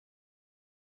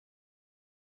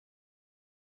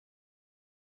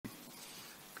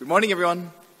Good morning,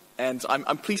 everyone. And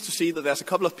I'm pleased to see that there's a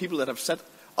couple of people that have sat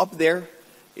up there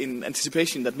in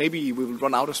anticipation that maybe we will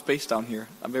run out of space down here.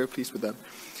 I'm very pleased with that.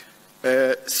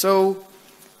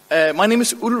 My name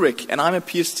is Ulrik, and I'm a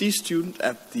PhD student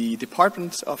at the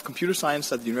Department of Computer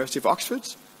Science at the University of Oxford.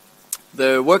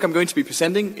 The work I'm going to be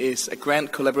presenting is a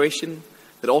grand collaboration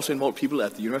that also involved people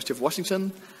at the University of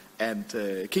Washington, and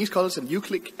King's College and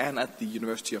Ulrik, and at the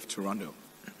University of Toronto.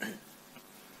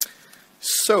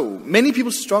 So, many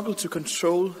people struggle to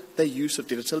control their use of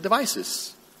digital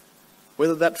devices.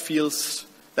 Whether that is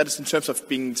in terms of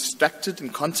being distracted in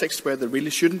context where they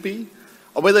really shouldn't be,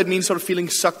 or whether it means sort of feeling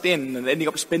sucked in and ending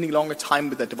up spending longer time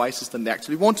with their devices than they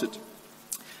actually wanted.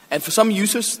 And for some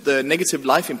users, the negative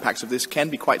life impacts of this can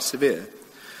be quite severe.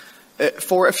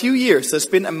 For a few years, there's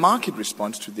been a market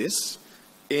response to this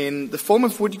in the form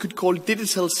of what you could call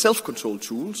digital self-control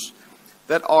tools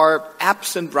that are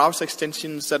apps and browser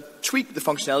extensions that tweak the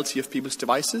functionality of people's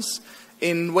devices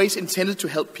in ways intended to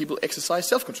help people exercise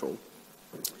self-control.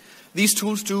 These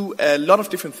tools do a lot of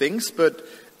different things, but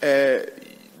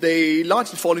they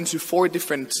largely fall into 4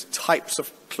 different types of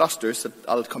clusters that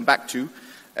I'll come back to.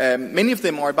 Many of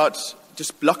them are about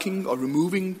just blocking or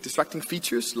removing distracting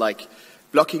features, like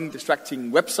blocking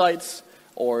distracting websites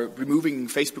or removing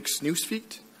Facebook's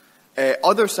newsfeed.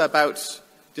 Others are about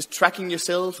just tracking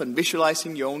yourself and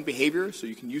visualizing your own behavior so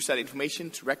you can use that information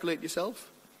to regulate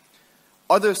yourself.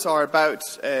 Others are about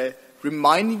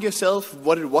reminding yourself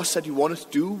what it was that you wanted to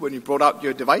do when you brought out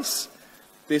your device.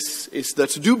 This is the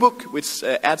to-do book, which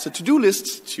adds a to-do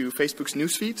list to Facebook's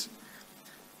newsfeed.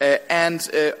 And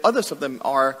others of them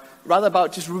are rather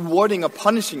about just rewarding or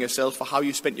punishing yourself for how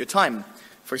you spent your time.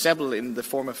 For example, in the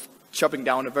form of chopping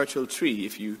down a virtual tree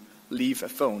if you leave a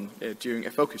phone during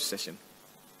a focus session.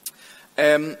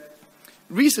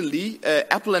 Recently,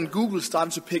 Apple and Google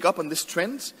started to pick up on this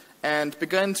trend and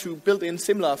began to build in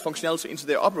similar functionality into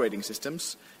their operating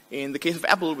systems, in the case of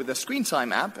Apple with their Screen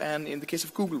Time app, and in the case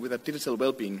of Google with their digital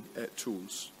well-being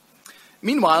tools.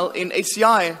 Meanwhile, in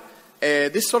HCI,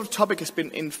 this sort of topic has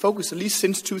been in focus at least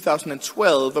since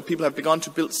 2012, where people have begun to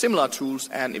build similar tools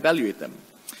and evaluate them.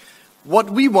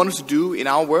 What we wanted to do in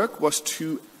our work was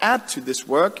to add to this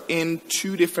work in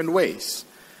 2 different ways.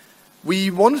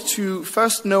 We wanted to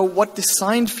first know what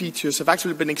design features have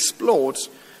actually been explored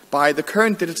by the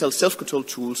current digital self-control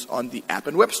tools on the app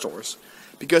and web stores,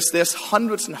 because there's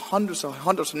hundreds and hundreds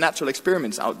of natural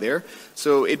experiments out there,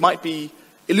 so it might be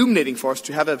illuminating for us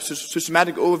to have a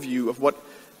systematic overview of what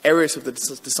areas of the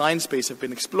design space have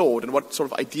been explored and what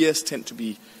sort of ideas tend to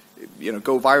be,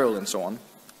 go viral and so on.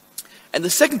 And the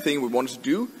second thing we wanted to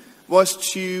do was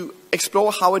to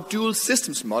explore how a dual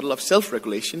systems model of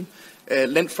self-regulation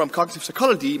lent from cognitive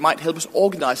psychology might help us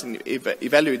organize and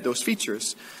evaluate those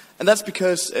features. And that's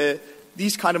because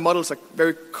these kind of models are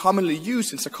very commonly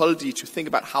used in psychology to think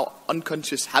about how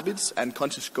unconscious habits and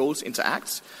conscious goals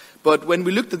interact. But when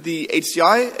we looked at the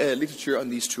HCI literature on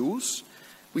these tools,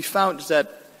 we found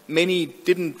that many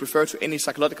didn't refer to any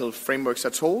psychological frameworks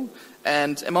at all.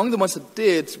 And among the ones that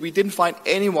did, we didn't find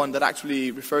anyone that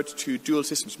actually referred to dual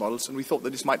systems models, and we thought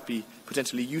that this might be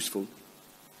potentially useful.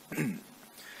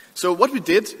 So what we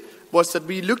did was that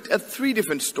we looked at 3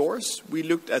 different stores. We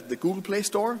looked at the Google Play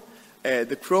Store,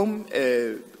 the Chrome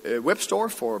Web Store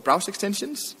for browser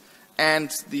extensions,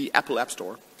 and the Apple App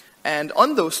Store. And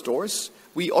on those stores,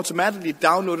 we automatically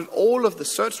downloaded all of the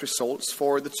search results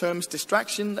for the terms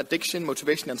distraction, addiction,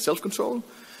 motivation, and self-control,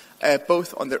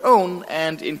 both on their own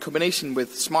and in combination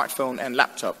with smartphone and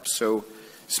laptop. So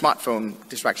smartphone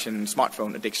distraction,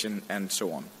 smartphone addiction, and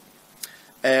so on.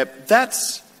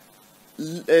 That's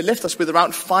left us with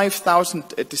around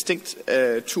 5,000 distinct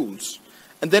tools.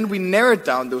 And then we narrowed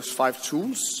down those 5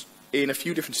 tools in a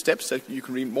few different steps that you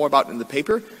can read more about in the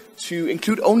paper to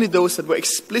include only those that were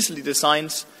explicitly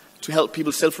designed to help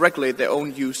people self-regulate their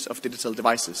own use of digital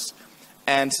devices.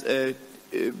 And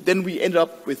then we ended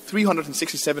up with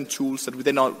 367 tools that we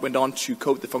then went on to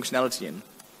code the functionality in.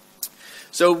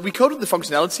 So we coded the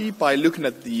functionality by looking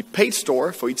at the paid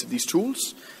store for each of these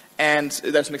tools. And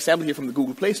there's an example here from the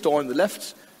Google Play Store on the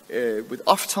left with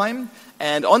off time.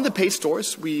 And on the paid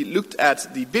stores, we looked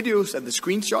at the videos and the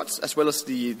screenshots, as well as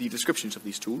the descriptions of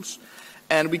these tools.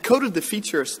 And we coded the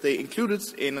features they included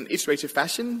in an iterative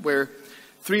fashion, where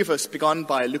 3 of us began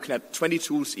by looking at 20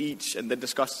 tools each and then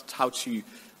discussed how to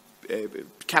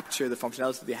capture the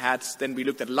functionality they had. Then we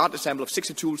looked at a large sample of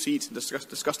 60 tools each and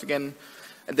discussed again.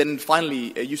 And then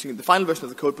finally, using the final version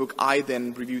of the codebook, I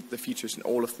then reviewed the features in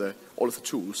all of the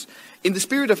tools. In the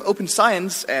spirit of open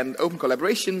science and open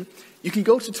collaboration, you can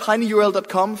go to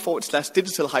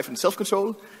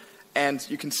tinyurl.com/digital-self-control and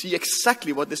you can see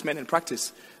exactly what this meant in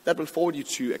practice. That will forward you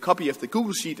to a copy of the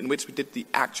Google Sheet in which we did the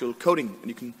actual coding, and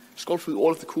you can scroll through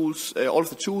all of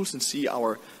the tools and see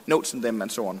our notes in them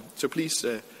and so on. So please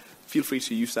feel free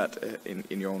to use that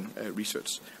in your own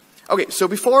research. Okay, so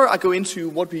before I go into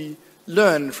what we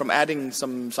learn from adding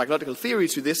some psychological theory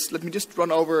to this, let me just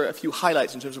run over a few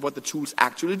highlights in terms of what the tools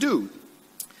actually do.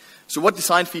 So what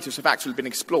design features have actually been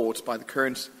explored by the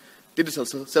current digital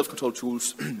self-control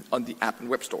tools on the app and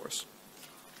web stores?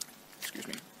 Excuse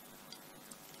me.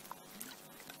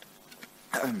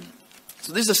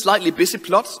 So this is a slightly busy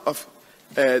plot of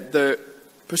the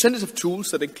percentage of tools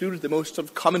that included the most sort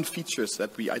of common features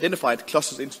that we identified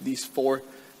clusters into these four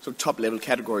sort of top-level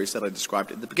categories that I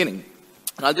described at the beginning.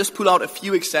 And I'll just pull out a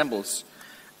few examples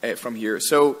from here.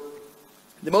 So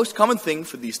the most common thing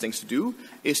for these things to do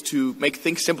is to make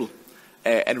things simple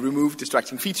and remove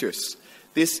distracting features.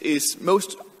 This is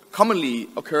most commonly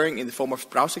occurring in the form of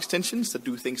browser extensions that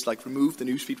do things like remove the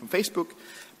newsfeed from Facebook.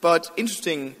 But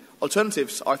interesting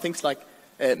alternatives are things like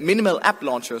minimal app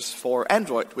launchers for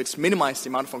Android, which minimize the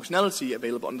amount of functionality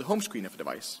available on the home screen of a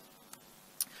device.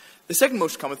 The second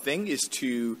most common thing is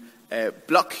to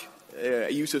block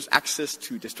a user's access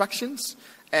to distractions.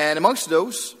 And amongst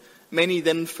those, many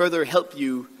then further help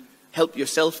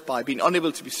yourself by being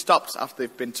unable to be stopped after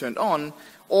they've been turned on,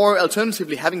 or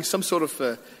alternatively having some sort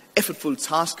of effortful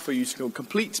task for you to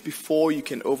complete before you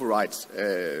can override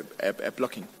a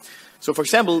blocking. So for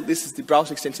example, this is the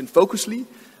browser extension Focusly,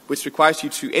 which requires you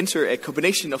to enter a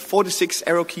combination of 46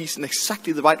 arrow keys in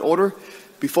exactly the right order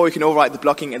before you can override the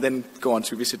blocking and then go on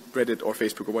to visit Reddit or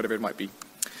Facebook or whatever it might be.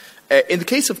 In the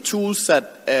case of tools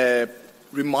that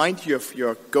remind you of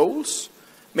your goals,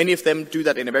 many of them do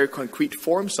that in a very concrete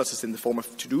form, such as in the form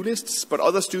of to-do lists, but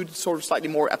others do it sort of slightly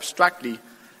more abstractly.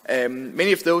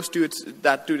 Many of those do it in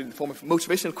the form of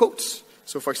motivational quotes.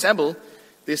 So for example,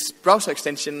 this browser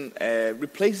extension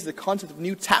replaces the concept of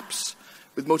new tabs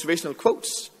with motivational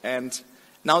quotes. And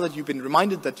now that you've been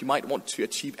reminded that you might want to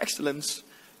achieve excellence,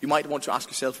 you might want to ask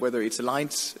yourself whether it's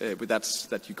aligned with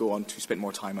that you go on to spend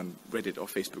more time on Reddit or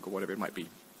Facebook or whatever it might be.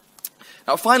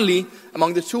 Now finally,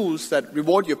 among the tools that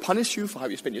reward you or punish you for how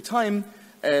you spend your time,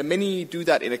 many do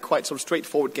that in a quite sort of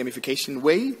straightforward gamification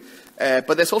way.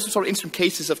 But there's also sort of interesting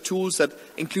cases of tools that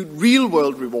include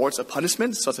real-world rewards or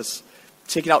punishments, such as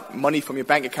taking out money from your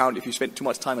bank account if you spend too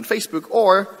much time on Facebook,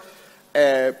 or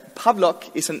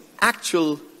Pavlok is an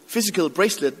actual physical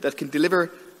bracelet that can deliver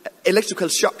electrical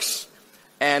shocks.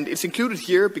 And it's included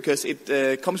here because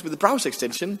it comes with a browser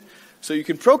extension, so you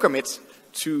can program it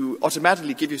to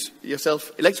automatically give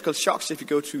yourself electrical shocks if you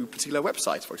go to particular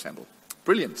websites, for example.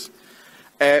 Brilliant.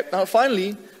 Now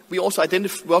finally, we also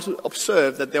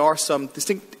observe that there are some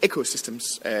distinct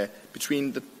ecosystems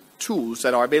between the tools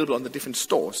that are available on the different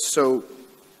stores. So,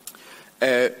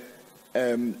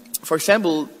 for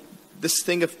example, this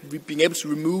thing of being able to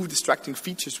remove distracting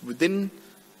features within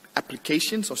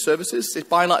applications or services is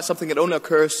by and large something that only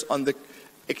occurs on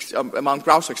among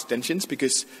browser extensions,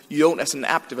 because you don't, as an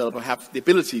app developer, have the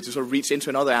ability to sort of reach into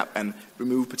another app and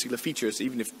remove particular features,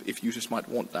 even if users might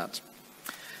want that.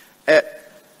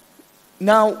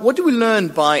 Now, what do we learn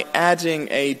by adding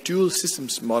a dual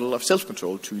systems model of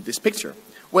self-control to this picture?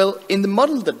 Well, in the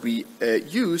model that we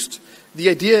used, the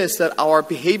idea is that our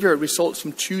behavior results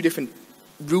from two different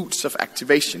routes of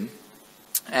activation.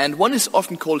 And one is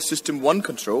often called System 1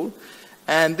 control,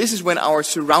 and this is when our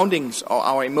surroundings or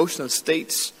our emotional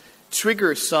states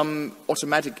trigger some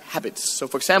automatic habits. So,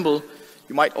 for example,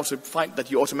 you might also find that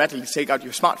you automatically take out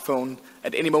your smartphone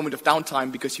at any moment of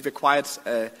downtime because you've acquired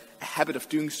a habit of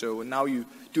doing so, and now you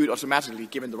do it automatically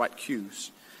given the right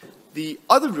cues. The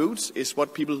other route is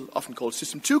what people often call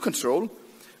System 2 control,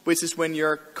 which is when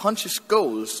your conscious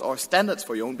goals or standards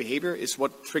for your own behavior is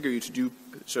what trigger you to do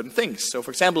certain things. So, for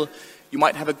example, you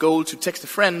might have a goal to text a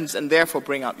friend and therefore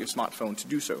bring out your smartphone to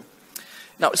do so.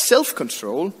 Now,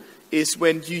 self-control is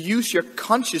when you use your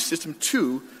conscious System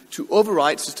 2 to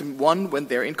override System 1 when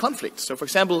they're in conflict. So, for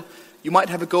example, you might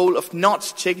have a goal of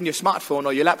not checking your smartphone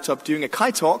or your laptop during a Kai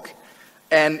talk,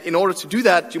 and in order to do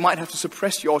that, you might have to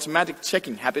suppress your automatic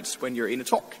checking habits when you're in a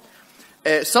talk.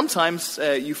 Sometimes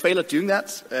you fail at doing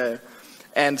that,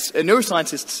 and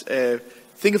neuroscientists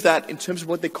think of that in terms of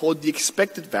what they call the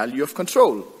expected value of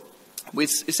control,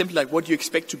 which is simply like what you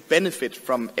expect to benefit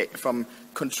from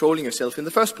controlling yourself in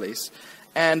the first place.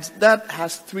 And that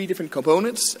has three different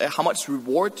components: how much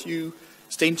reward you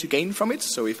stand to gain from it.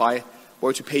 So if I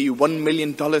were to pay you $1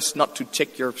 million not to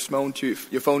check your phone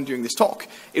during this talk,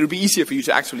 it would be easier for you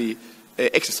to actually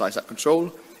exercise that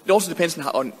control. It also depends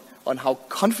on how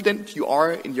confident you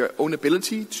are in your own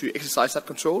ability to exercise that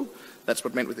control. That's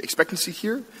what meant with expectancy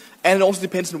here. And it also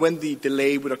depends on when the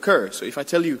delay would occur. So if I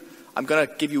tell you, I'm going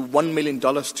to give you $1 million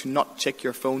to not check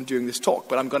your phone during this talk,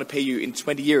 but I'm going to pay you in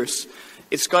 20 years,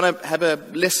 it's going to have a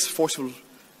less forceful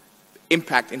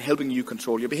impact in helping you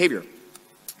control your behavior.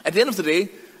 At the end of the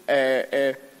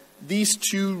day, these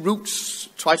two routes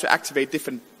try to activate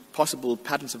different possible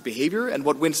patterns of behavior, and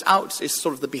what wins out is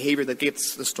sort of the behavior that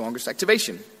gets the strongest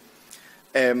activation.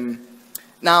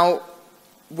 Now,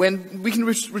 when we can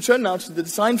return now to the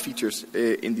design features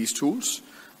in these tools,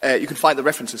 you can find the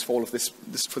references for all of this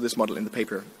for this model in the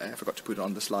paper. I forgot to put it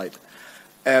on the slide.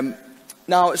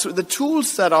 Now, so the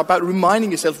tools that are about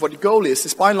reminding yourself what your goal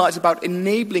is by and large about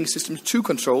enabling systems to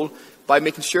control by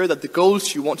making sure that the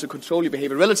goals you want to control your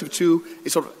behavior relative to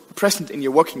is sort of present in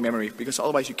your working memory, because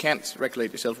otherwise you can't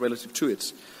regulate yourself relative to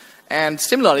it. And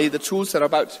similarly, the tools that are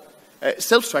about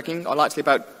self-tracking are largely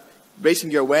about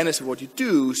raising your awareness of what you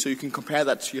do so you can compare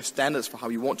that to your standards for how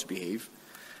you want to behave.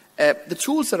 The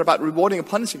tools that are about rewarding and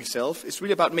punishing yourself is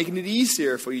really about making it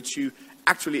easier for you to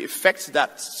actually effect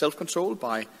that self-control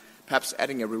by perhaps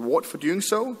adding a reward for doing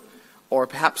so, or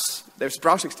perhaps there's a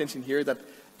browser extension here that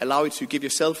allow you to give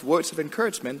yourself words of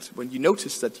encouragement when you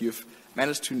notice that you've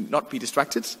managed to not be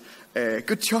distracted.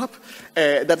 Good job.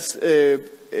 That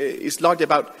is largely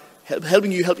about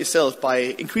helping you help yourself by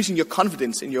increasing your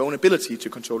confidence in your own ability to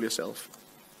control yourself.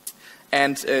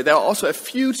 And there are also a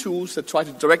few tools that try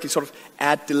to directly sort of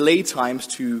add delay times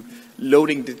to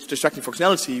loading the distracting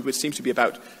functionality, which seems to be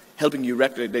about helping you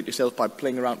regulate yourself by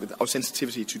playing around with our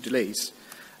sensitivity to delays.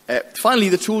 Finally,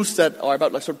 the tools that are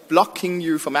about like sort of blocking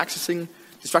you from accessing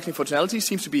distracting functionality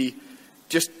seems to be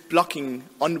just blocking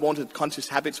unwanted conscious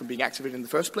habits from being activated in the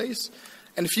first place.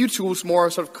 And a few tools more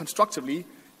sort of constructively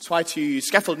try to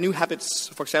scaffold new habits,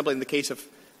 for example, in the case of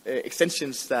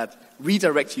extensions that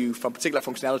redirect you from particular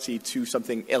functionality to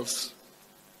something else.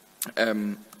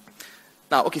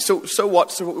 Now, okay, so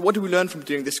what? So what do we learn from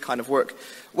doing this kind of work?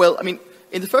 Well, I mean,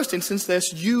 in the first instance,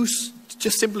 there's use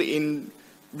just simply in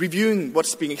reviewing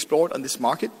what's being explored on this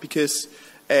market, because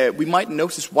we might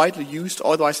notice widely used,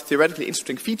 otherwise theoretically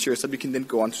interesting features that we can then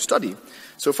go on to study.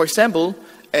 So, for example,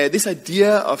 this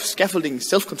idea of scaffolding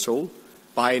self-control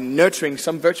by nurturing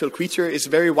some virtual creature is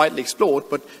very widely explored,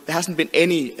 but there hasn't been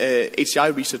any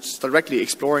HCI research directly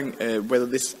exploring whether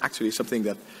this actually is something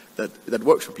that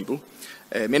works for people.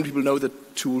 Many people know the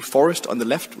tool Forest on the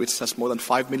left, which has more than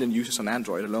 5 million users on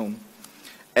Android alone.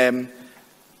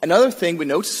 Another thing we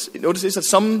notice is that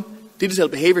some digital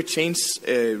behavior change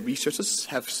researchers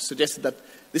have suggested that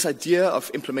this idea of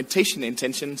implementation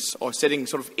intentions or setting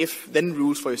sort of if-then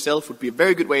rules for yourself would be a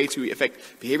very good way to effect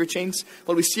behavior change.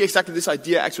 Well, we see exactly this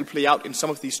idea actually play out in some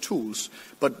of these tools,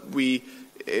 but to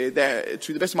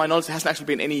the best of my knowledge, there hasn't actually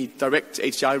been any direct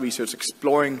HCI research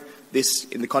exploring this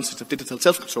in the context of digital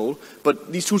self-control,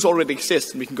 but these tools already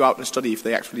exist, and we can go out and study if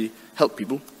they actually help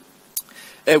people.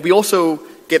 We also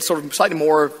get sort of slightly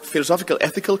more philosophical,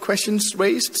 ethical questions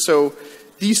raised. So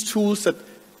these tools that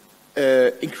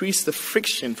increase the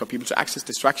friction for people to access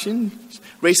distractions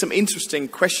raise some interesting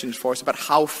questions for us about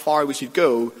how far we should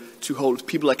go to hold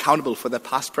people accountable for their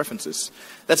past preferences.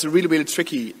 That's a really, really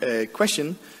tricky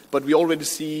question, but we already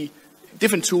see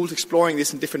different tools exploring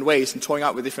this in different ways and toying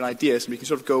out with different ideas, and we can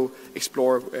sort of go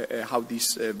explore how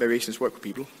these variations work for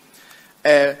people.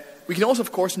 We can also,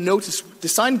 of course, notice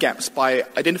design gaps by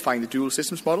identifying the dual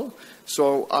systems model.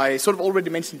 So I sort of already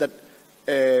mentioned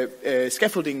that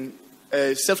scaffolding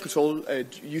self-control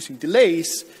using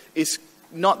delays is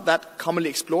not that commonly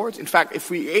explored. In fact, if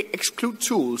we exclude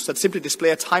tools that simply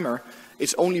display a timer,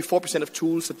 it's only 4% of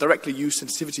tools that directly use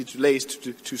sensitivity to delays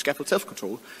to scaffold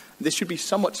self-control. This should be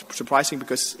somewhat surprising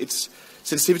because its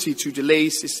sensitivity to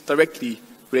delays is directly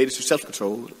related to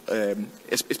self-control,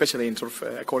 especially in sort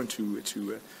of according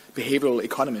to behavioral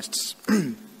economists.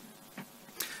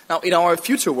 Now, in our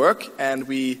future work, and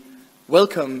we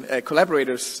welcome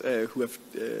collaborators who have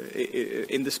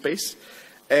in this space,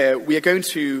 we are going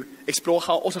to explore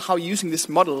how using this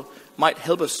model might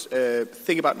help us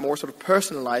think about more sort of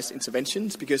personalized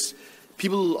interventions, because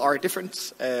people are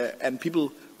different and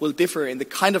people will differ in the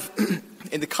kind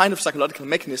of psychological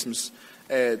mechanisms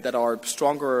that are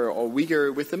stronger or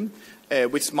weaker with them,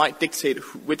 which might dictate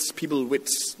which people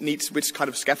needs which kind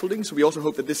of scaffolding. So we also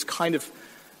hope that this kind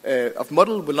of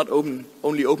model will not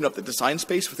only open up the design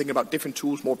space for thinking about different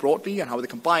tools more broadly and how they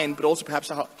combine, but also perhaps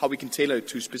how we can tailor it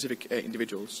to specific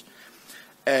individuals.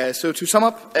 So to sum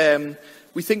up,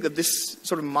 we think that this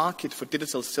sort of market for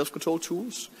digital self-control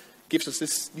tools gives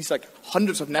us these like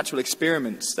hundreds of natural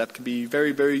experiments that can be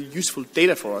very, very useful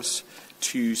data for us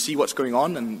to see what's going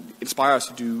on and inspire us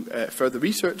to do further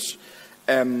research.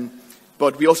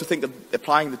 But we also think that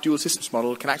applying the dual systems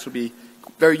model can actually be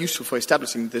very useful for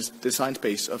establishing this design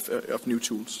space of new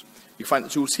tools. You find the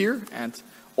tools here, and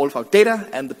all of our data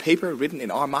and the paper written in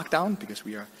our Markdown, because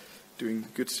we are doing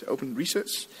good open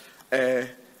research,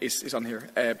 is on here.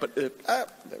 There we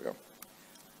go.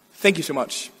 Thank you so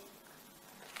much.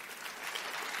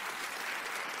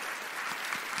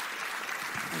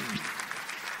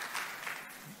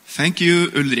 Thank you,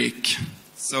 Ulrik.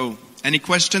 So, any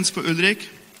questions for Ulrik?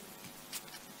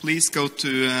 Please go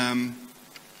to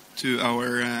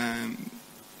our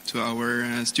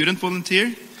student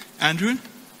volunteer, Andrew,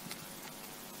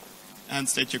 and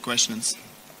state your questions.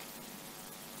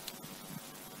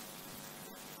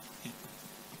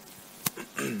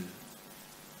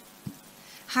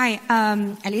 Hi,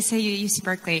 Elisa, UC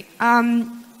Berkeley.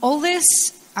 All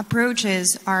these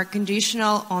approaches are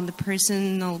conditional on the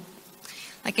personal,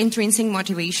 like intrinsic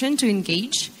motivation to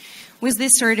engage with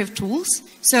this sort of tools.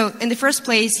 So in the first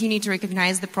place, you need to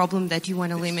recognize the problem that you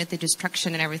want to limit the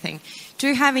destruction and everything. Do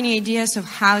you have any ideas of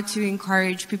how to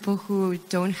encourage people who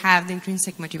don't have the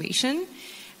intrinsic motivation,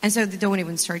 and so they don't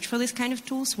even search for this kind of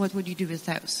tools? What would you do with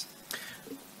those?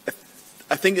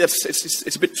 I think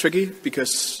it's a bit tricky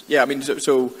because, yeah, I mean,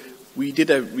 so we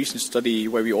did a recent study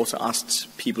where we also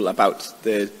asked people about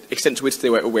the extent to which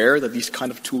they were aware that these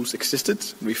kind of tools existed.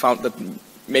 And we found that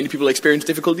many people experienced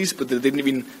difficulties, but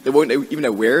they weren't even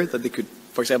aware that they could,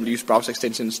 for example, use browser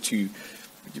extensions to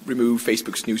remove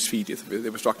Facebook's newsfeed if they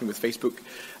were struggling with Facebook.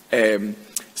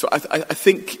 So I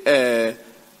think,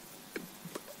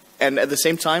 and at the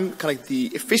same time, kind of the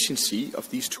efficiency of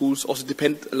these tools also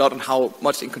depend a lot on how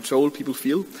much in control people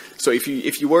feel. So if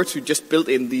you were to just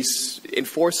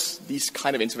enforce these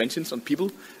kind of interventions on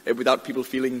people without people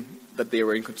feeling that they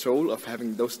were in control of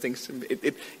having those things,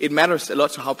 it matters a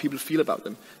lot to how people feel about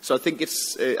them. So I think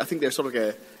there's sort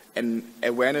of an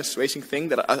awareness raising thing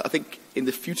that I think in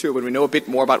the future, when we know a bit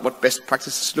more about what best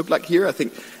practices look like here, I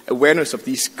think awareness of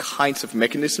these kinds of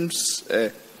mechanisms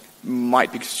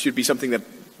should be something that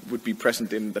would be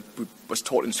present that was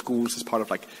taught in schools as part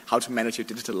of like how to manage your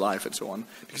digital life and so on.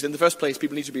 Because in the first place,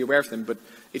 people need to be aware of them, but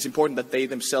it's important that they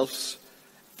themselves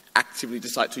actively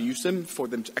decide to use them for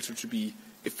them to actually to be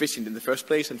efficient in the first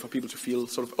place and for people to feel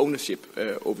sort of ownership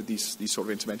over these sort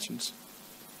of interventions.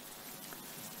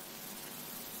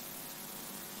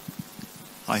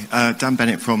 Hi, Dan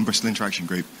Bennett from Bristol Interaction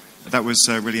Group. That was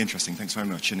really interesting, thanks very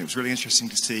much. And it was really interesting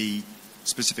to see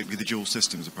specifically the dual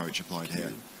systems approach applied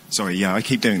here. Sorry, yeah, I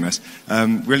keep doing this.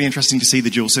 Really interesting to see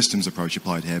the dual systems approach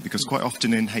applied here, because quite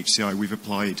often in HCI we've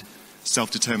applied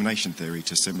self-determination theory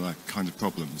to similar kind of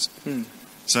problems.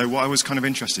 So what I was kind of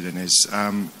interested in is,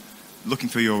 looking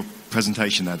through your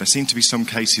presentation there seem to be some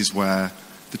cases where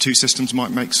the two systems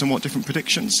might make somewhat different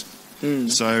predictions.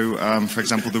 So, for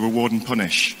example, the reward and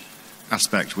punish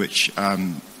aspect, which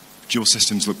dual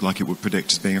systems look like it would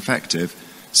predict as being effective,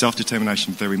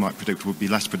 self-determination theory might predict would be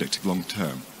less predictive long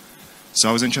term. So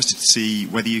I was interested to see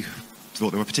whether you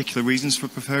thought there were particular reasons for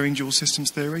preferring dual systems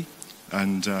theory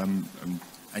and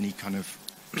any kind of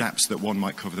gaps that one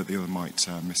might cover that the other might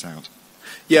miss out.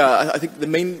 Yeah, I think the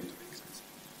main...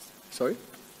 Sorry?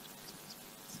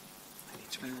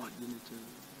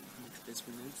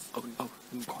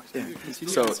 Of course. Yeah.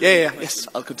 So, yes,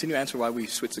 I'll continue to answer while we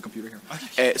switch the computer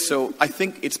here. So I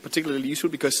think it's particularly useful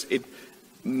because it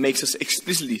makes us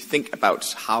explicitly think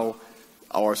about how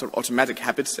our sort of automatic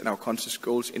habits and our conscious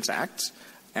goals interact,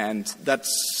 and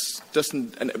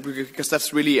because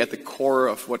that's really at the core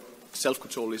of what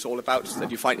self-control is all about, is that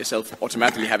you find yourself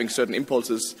automatically having certain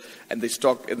impulses, and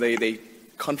they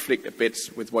conflict a bit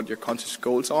with what your conscious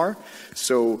goals are.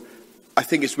 So I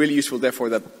think it's really useful, therefore,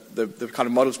 that the kind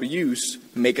of models we use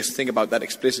make us think about that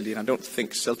explicitly, and I don't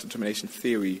think self-determination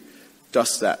theory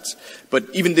does that. But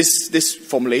even this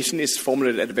formulation is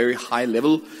formulated at a very high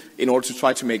level in order to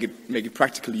try to make it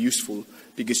practically useful,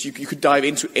 because you could dive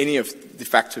into any of the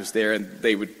factors there and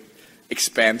they would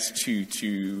expand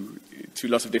to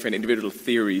lots of different individual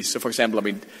theories. So for example, I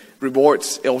mean,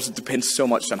 rewards, it also depends so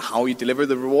much on how you deliver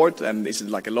the reward, and is it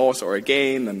like a loss or a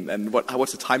gain, and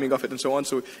what's the timing of it and so on.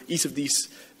 So each of these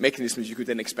mechanisms you could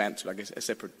then expand to like a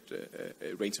separate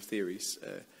range of theories,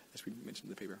 as we mentioned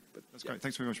in the paper. But, that's great.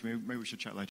 Thanks very much. Maybe we should chat later.